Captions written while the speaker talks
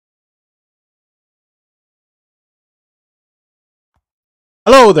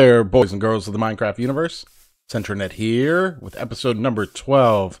Hello there, boys and girls of the Minecraft universe. Centranet here with episode number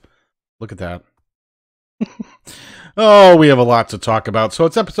 12. Look at that. Oh, we have a lot to talk about. So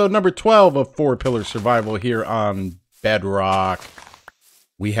it's episode number 12 of Four Pillar Survival here on Bedrock.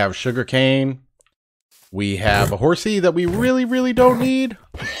 We have sugarcane. We have a horsey that we really don't need.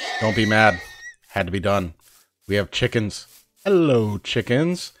 Don't be mad. Had to be done. We have chickens. Hello,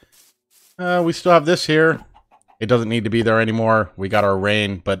 chickens. We still have this here. It doesn't need to be there anymore. We got our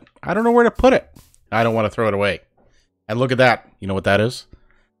rain, but I don't know where to put it. I don't want to throw it away. And look at that. You know what that is?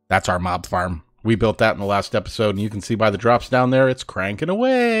 That's our mob farm. We built that in the last episode, and you can see by the drops down there, it's cranking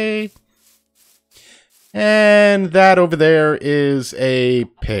away. And that over there is a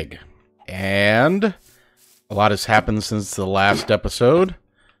pig. And a lot has happened since the last episode.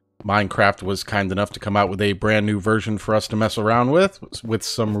 Minecraft was kind enough to come out with a brand new version for us to mess around with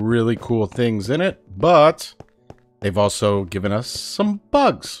some really cool things in it, but they've also given us some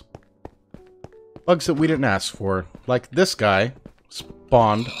bugs. Bugs that we didn't ask for. Like this guy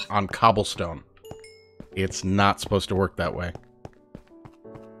spawned on cobblestone. It's not supposed to work that way.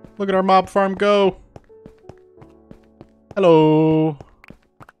 Look at our mob farm go. Hello.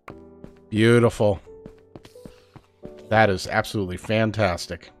 Beautiful. That is absolutely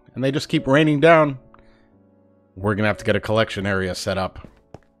fantastic. And they just keep raining down. We're going to have to get a collection area set up.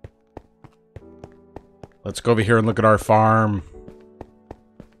 Let's go over here and look at our farm.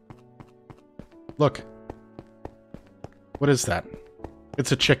 Look. What is that?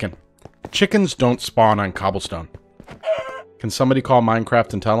 It's a chicken. Chickens don't spawn on cobblestone. Can somebody call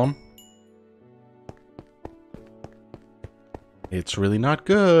Minecraft and tell them? It's really not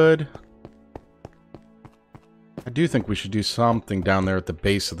good. I do think we should do something down there at the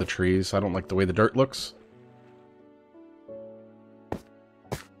base of the trees. I don't like the way the dirt looks.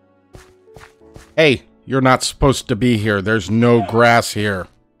 Hey, you're not supposed to be here. There's no grass here.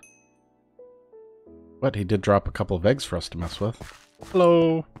 But he did drop a couple of eggs for us to mess with.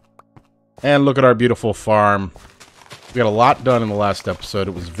 Hello. And look at our beautiful farm. We got a lot done in the last episode.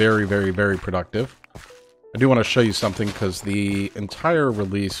 It was very productive. I do want to show you something because the entire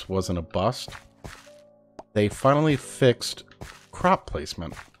release wasn't a bust. They finally fixed crop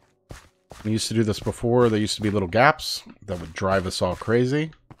placement. We used to do this before. There used to be little gaps that would drive us all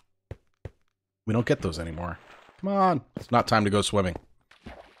crazy. We don't get those anymore. Come on. It's not time to go swimming.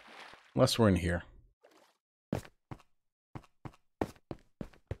 Unless we're in here.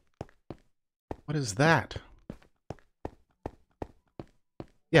 What is that?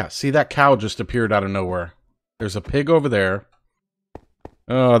 Yeah, see, that cow just appeared out of nowhere. There's a pig over there.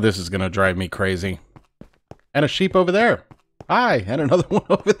 Oh, this is going to drive me crazy. And a sheep over there. Hi, and another one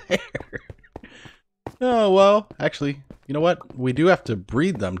over there. Oh, well, actually, you know what? We do have to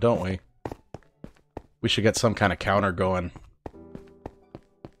breed them, don't we? We should get some kind of counter going.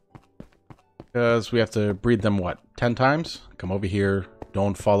 Because we have to breed them, what, 10 times? Come over here.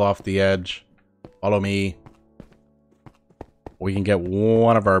 Don't fall off the edge. Follow me. We can get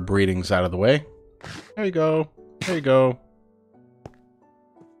one of our breedings out of the way. There you go. There you go.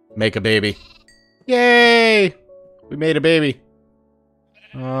 Make a baby. Yay! We made a baby.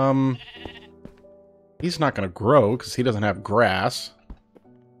 He's not going to grow because he doesn't have grass.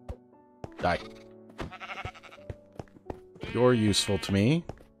 Die. You're useful to me.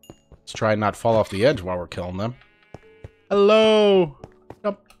 Let's try and not fall off the edge while we're killing them. Hello!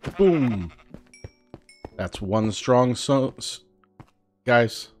 Jump. Boom. That's one strong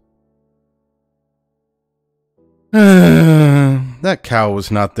guys. That cow was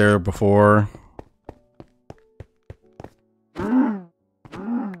not there before.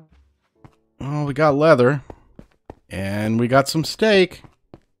 Oh, we got leather. And we got some steak.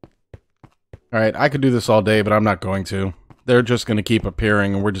 Alright, I could do this all day, but I'm not going to. They're just going to keep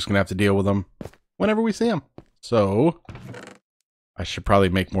appearing, and we're just going to have to deal with them whenever we see them. So, I should probably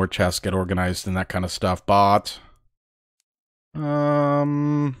make more chests, get organized, and that kind of stuff, but we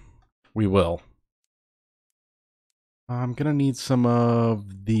will. I'm going to need some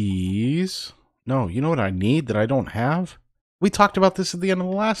of these. No, you know what I need that I don't have? We talked about this at the end of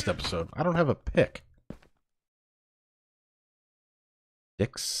the last episode. I don't have a pick.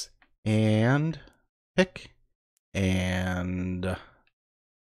 Sticks and pick. And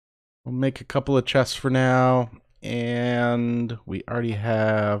we'll make a couple of chests for now. And we already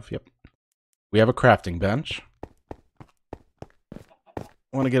have, yep. We have a crafting bench. I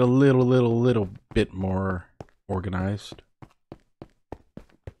want to get a little bit more organized.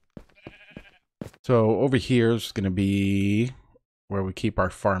 So over here is going to be where we keep our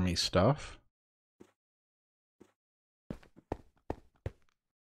farmy stuff.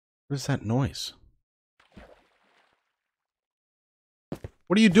 What is that noise?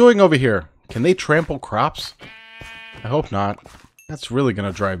 What are you doing over here? Can they trample crops? I hope not. That's really going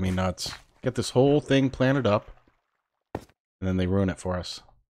to drive me nuts. Get this whole thing planted up, and then they ruin it for us.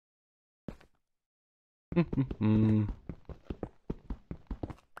 Boy,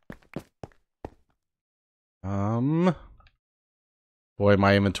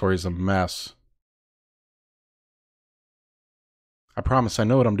 my inventory's a mess. I promise I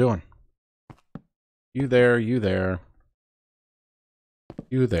know what I'm doing. You there, you there.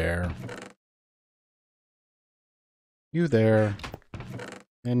 You there. You there.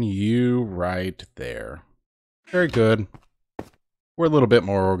 And you right there. Very good. We're a little bit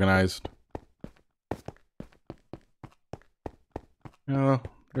more organized. Oh,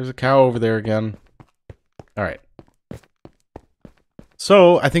 there's a cow over there again. Alright.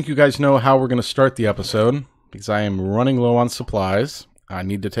 So, I think you guys know how we're going to start the episode, because I am running low on supplies. I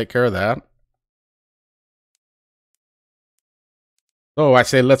need to take care of that. So, I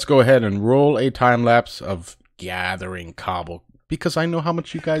say let's go ahead and roll a time lapse of gathering cobble, because I know how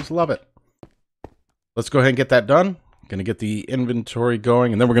much you guys love it. Let's go ahead and get that done. Going to get the inventory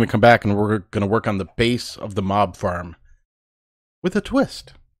going, and then we're going to come back and we're going to work on the base of the mob farm with a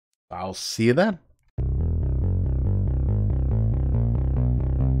twist. I'll see you then.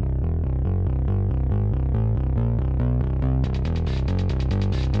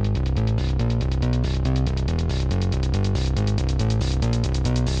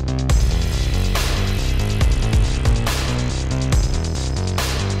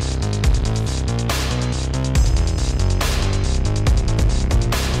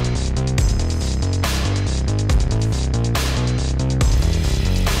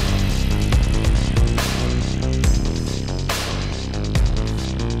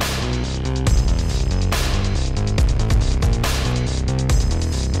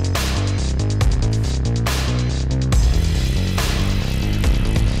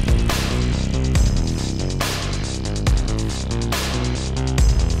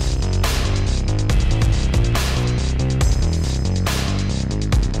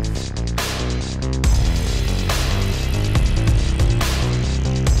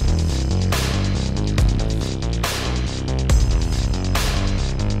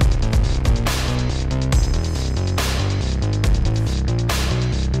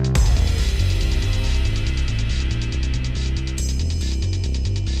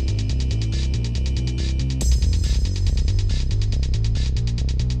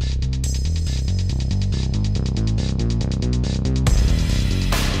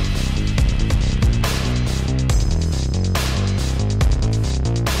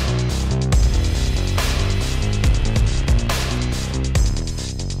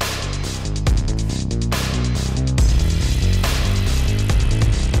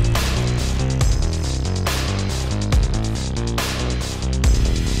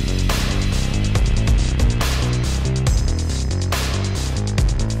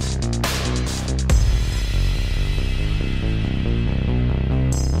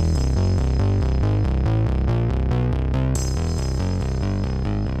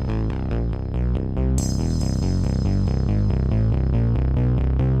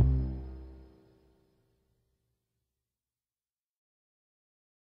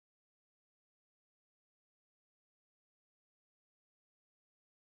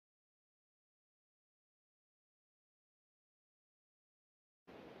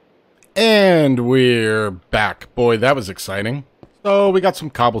 And we're back. Boy, that was exciting. So we got some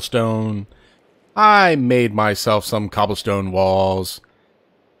cobblestone. I made myself some cobblestone walls.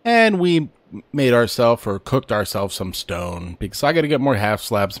 And we made ourselves, or cooked ourselves, some stone. Because I gotta get more half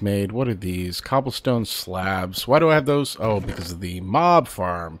slabs made. What are these? Cobblestone slabs. Why do I have those? Oh, because of the mob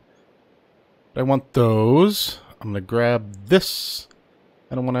farm. I want those. I'm gonna grab this.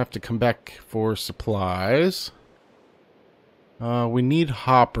 I don't want to have to come back for supplies. We need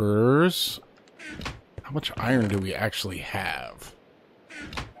hoppers. How much iron do we actually have?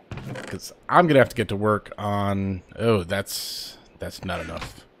 Because I'm going to have to get to work on... Oh, that's not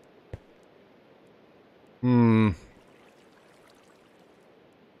enough.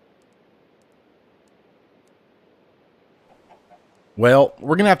 Well,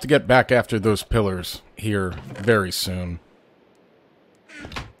 we're going to have to get back after those pillars here very soon.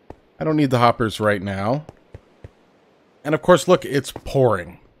 I don't need the hoppers right now. And of course, look, it's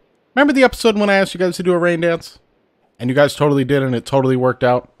pouring. Remember the episode when I asked you guys to do a rain dance? And you guys totally did, and it totally worked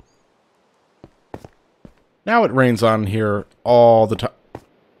out? Now it rains on here all the time.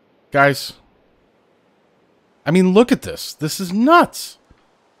 Guys. I mean, look at this. This is nuts.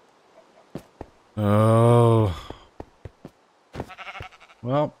 Oh.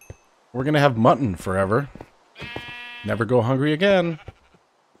 Well, we're going to have mutton forever. Never go hungry again.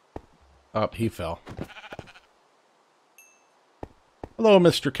 Up, he fell. Hello,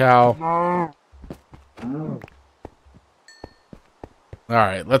 Mr. Cow.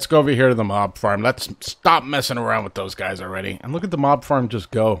 Alright, let's go over here to the mob farm. Let's stop messing around with those guys already. And look at the mob farm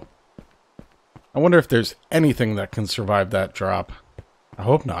just go. I wonder if there's anything that can survive that drop. I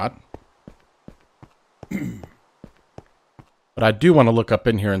hope not. But I do want to look up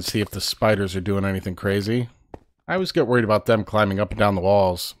in here and see if the spiders are doing anything crazy. I always get worried about them climbing up and down the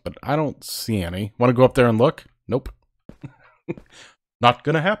walls, but I don't see any. Want to go up there and look? Nope. Not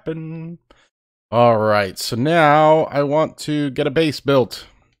gonna happen. Alright, so now I want to get a base built.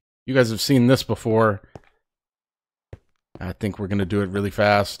 You guys have seen this before. I think we're gonna do it really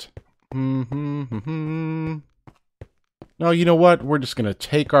fast. No, you know what? We're just gonna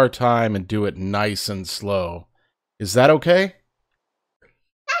take our time and do it nice and slow. Is that okay?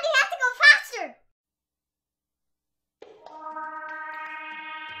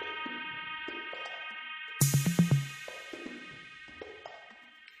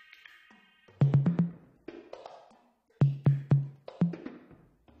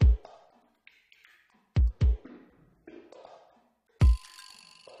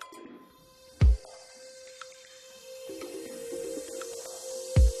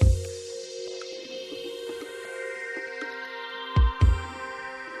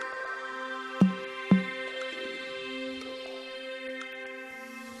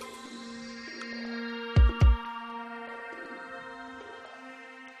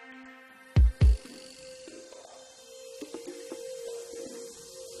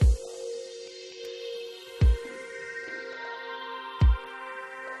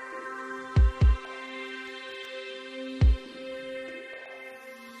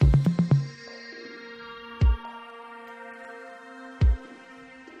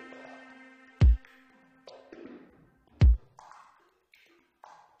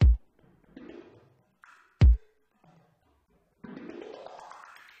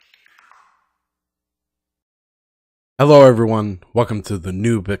 Hello everyone, welcome to the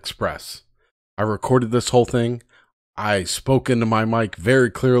Noob Express. I recorded this whole thing. I spoke into my mic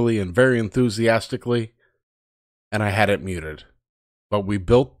very clearly and very enthusiastically, and I had it muted. But we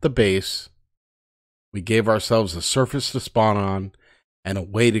built the base, we gave ourselves a surface to spawn on, and a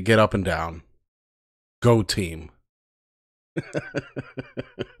way to get up and down. Go team.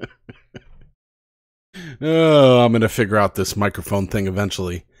 Oh, I'm going to figure out this microphone thing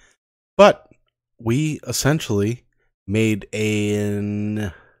eventually. But we essentially made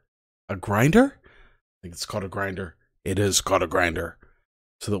a grinder? I think it's called a grinder. It is called a grinder.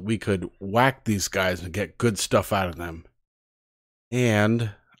 So that we could whack these guys and get good stuff out of them. And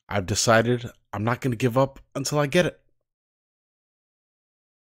I've decided I'm not going to give up until I get it.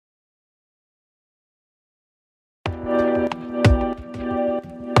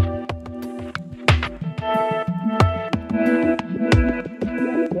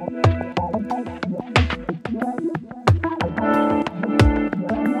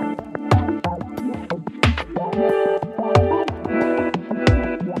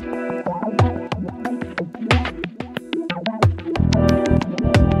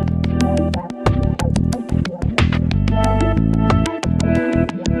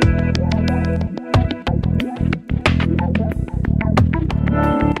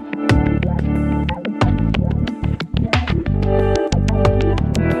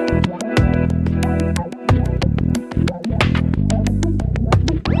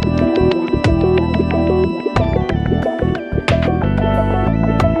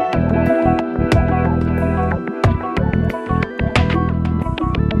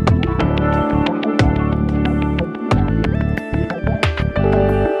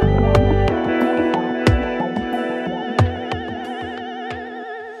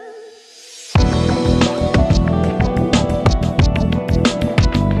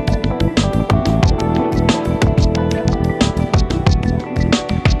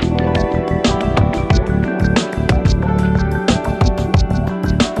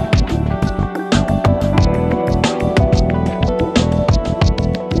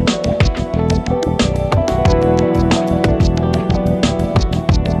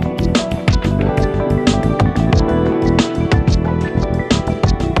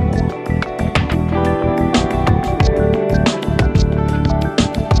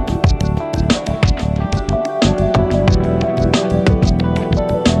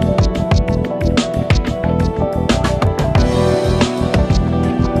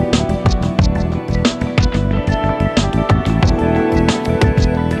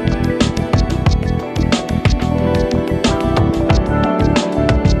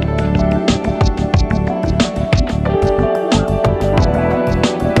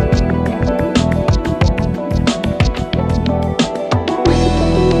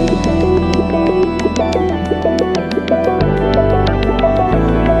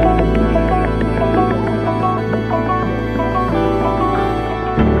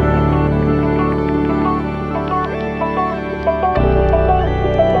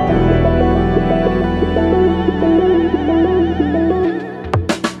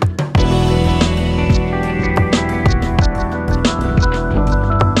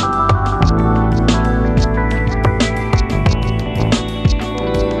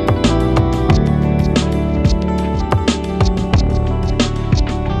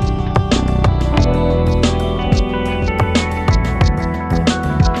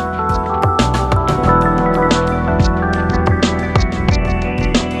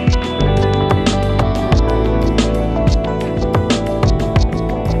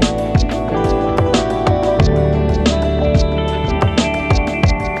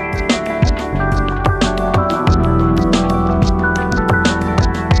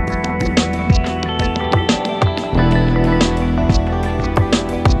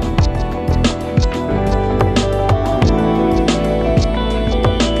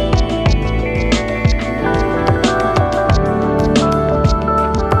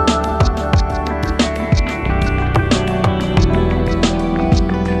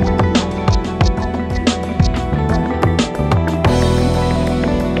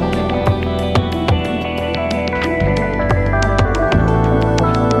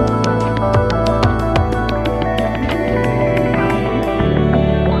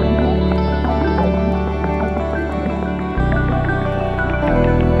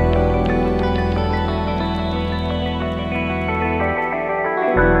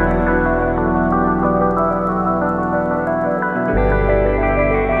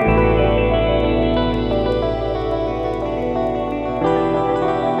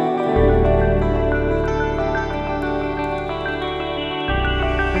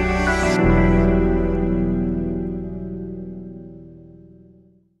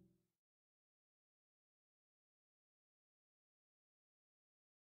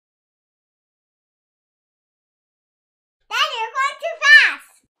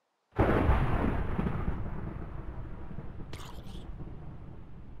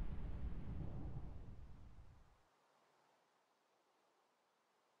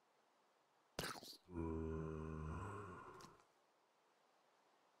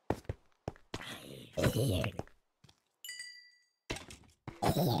 And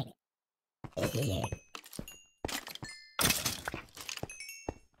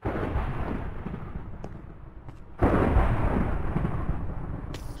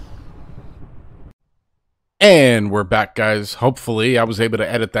we're back, guys. Hopefully, I was able to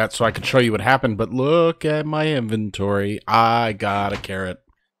edit that so I could show you what happened, but look at my inventory. I got a carrot.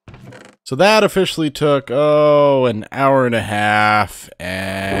 So that officially took, an hour and a half,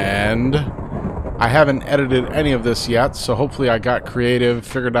 and I haven't edited any of this yet, so hopefully I got creative,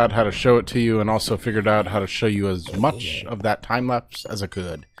 figured out how to show it to you, and also figured out how to show you as much of that time-lapse as I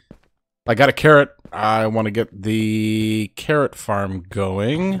could. I got a carrot. I want to get the carrot farm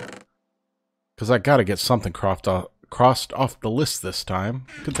going, because I got to get something crossed off the list this time.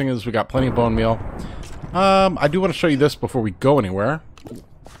 Good thing is we got plenty of bone meal. I do want to show you this before we go anywhere.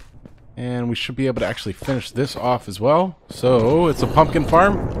 And we should be able to actually finish this off as well. So, it's a pumpkin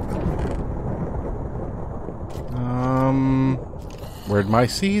farm. Where'd my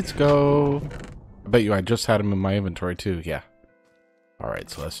seeds go? I bet you I just had them in my inventory too, yeah. Alright,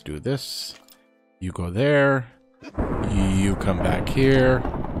 so let's do this. You go there. You come back here.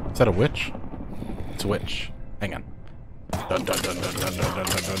 Is that a witch? It's a witch. Hang on. Dun, dun, dun, dun, dun, dun, dun,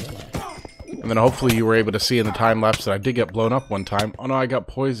 dun. And then hopefully you were able to see in the time lapse that I did get blown up one time. Oh no, I got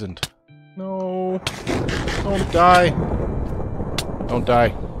poisoned. No. Don't die. Don't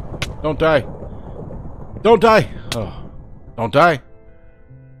die. Don't die. Don't die. Oh. Don't die.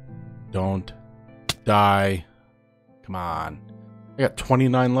 Don't die. Come on. I got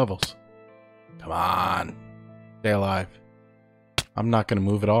 29 levels. Come on. Stay alive. I'm not going to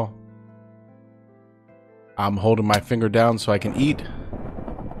move at all. I'm holding my finger down so I can eat.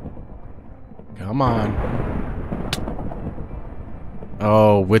 Come on.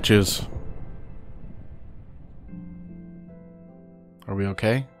 Oh, witches. Are we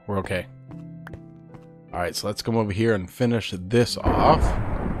okay? We're okay. Alright, so let's come over here and finish this off.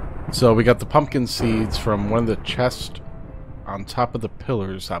 So we got the pumpkin seeds from one of the chests on top of the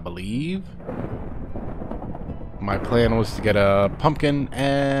pillars, I believe. My plan was to get a pumpkin,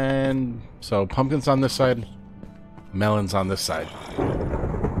 and so pumpkins on this side, melons on this side.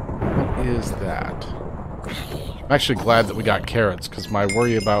 What is that? I'm actually glad that we got carrots, because my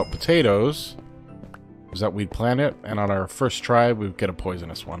worry about potatoes was that we'd plant it, and on our first try, we'd get a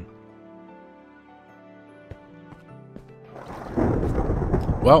poisonous one.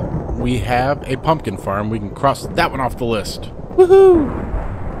 Well, we have a pumpkin farm. We can cross that one off the list.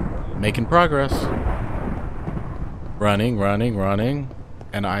 Woohoo! Making progress. Running, running, running.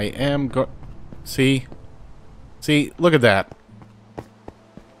 And I am See? See? Look at that.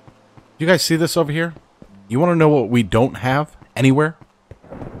 You guys see this over here? You want to know what we don't have anywhere?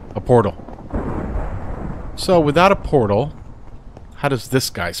 A portal. So, without a portal, how does this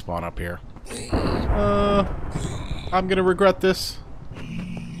guy spawn up here? I'm gonna regret this.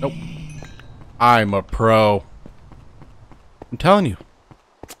 Nope. I'm a pro. I'm telling you.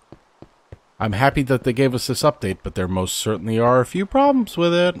 I'm happy that they gave us this update, but there most certainly are a few problems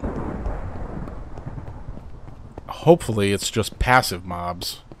with it. Hopefully it's just passive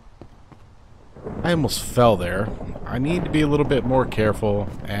mobs. I almost fell there. I need to be a little bit more careful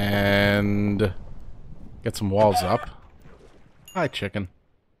and get some walls up. Hi, chicken.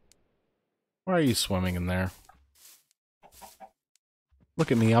 Why are you swimming in there?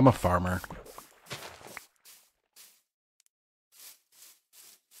 Look at me, I'm a farmer.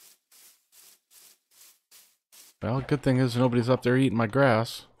 Well, good thing is nobody's up there eating my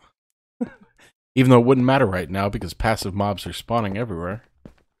grass. Even though it wouldn't matter right now because passive mobs are spawning everywhere.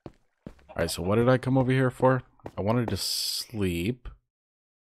 Alright, so what did I come over here for? I wanted to sleep.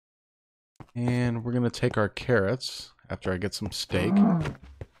 And we're going to take our carrots after I get some steak.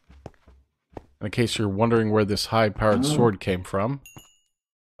 In case you're wondering where this high-powered sword came from,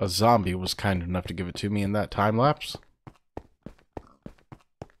 a zombie was kind enough to give it to me in that time lapse.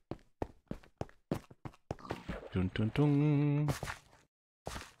 Dun, dun, dun.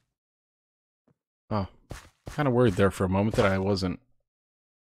 Oh, kind of worried there for a moment that I wasn't.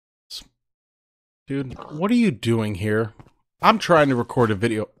 Dude, what are you doing here? I'm trying to record a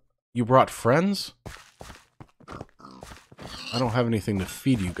video. You brought friends? I don't have anything to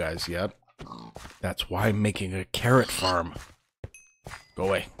feed you guys yet. That's why I'm making a carrot farm. Go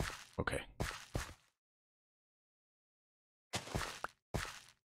away. Okay.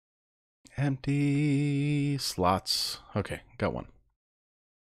 Empty slots. Okay, got one.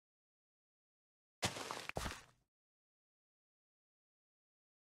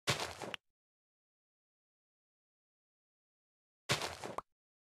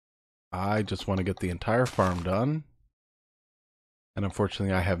 I just want to get the entire farm done. And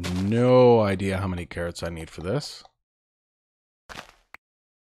unfortunately, I have no idea how many carrots I need for this.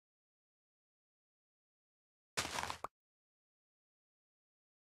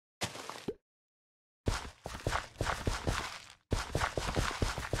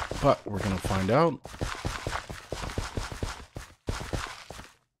 But we're going to find out.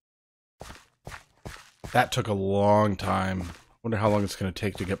 That took a long time. Wonder how long it's going to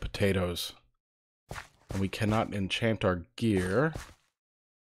take to get potatoes. And we cannot enchant our gear.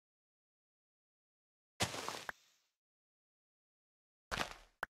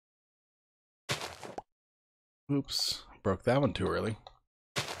 Oops, broke that one too early.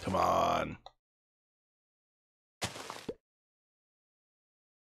 Come on.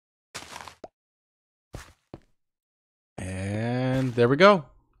 And there we go.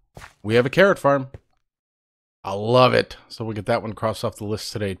 We have a carrot farm. I love it. So we'll get that one crossed off the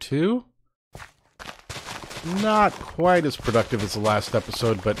list today too. Not quite as productive as the last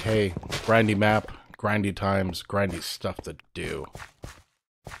episode, but hey, grindy map, grindy times, grindy stuff to do.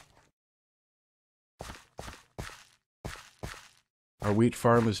 Our wheat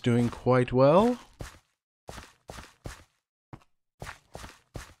farm is doing quite well.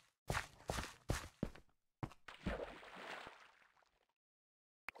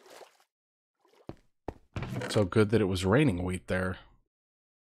 So good that it was raining wheat there.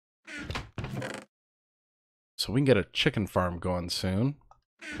 So we can get a chicken farm going soon.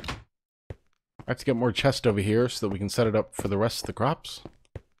 I have to get more chest over here so that we can set it up for the rest of the crops.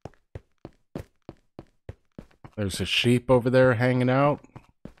 There's a sheep over there hanging out,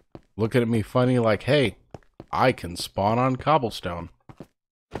 looking at me funny like, hey, I can spawn on cobblestone.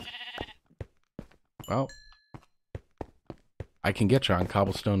 Well, I can get you on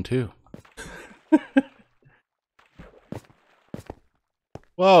cobblestone too.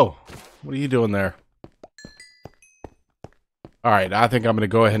 Whoa, what are you doing there? All right, I think I'm going to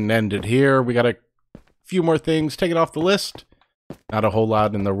go ahead and end it here. We got a few more things taken off the list. Not a whole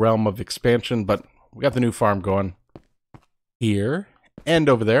lot in the realm of expansion, but we got the new farm going here and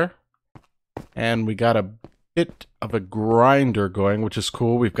over there. And we got a bit of a grinder going, which is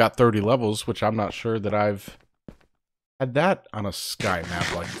cool. We've got 30 levels, which I'm not sure that I've had that on a sky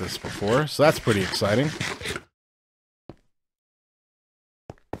map like this before. So that's pretty exciting.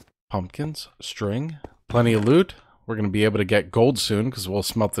 Pumpkins, string, plenty of loot. We're going to be able to get gold soon because we'll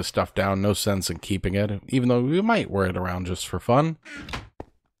smelt this stuff down. No sense in keeping it, even though we might wear it around just for fun.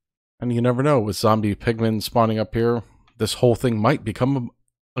 And you never know, with zombie pigmen spawning up here, this whole thing might become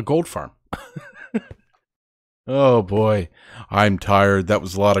a gold farm. Oh boy, I'm tired. That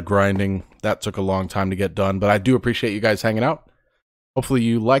was a lot of grinding. That took a long time to get done, but I do appreciate you guys hanging out. Hopefully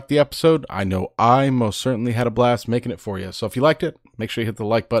you liked the episode. I know I most certainly had a blast making it for you. So if you liked it, make sure you hit the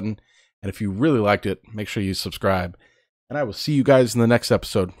like button. And if you really liked it, make sure you subscribe. And I will see you guys in the next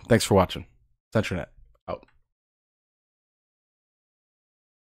episode. Thanks for watching. Centranet.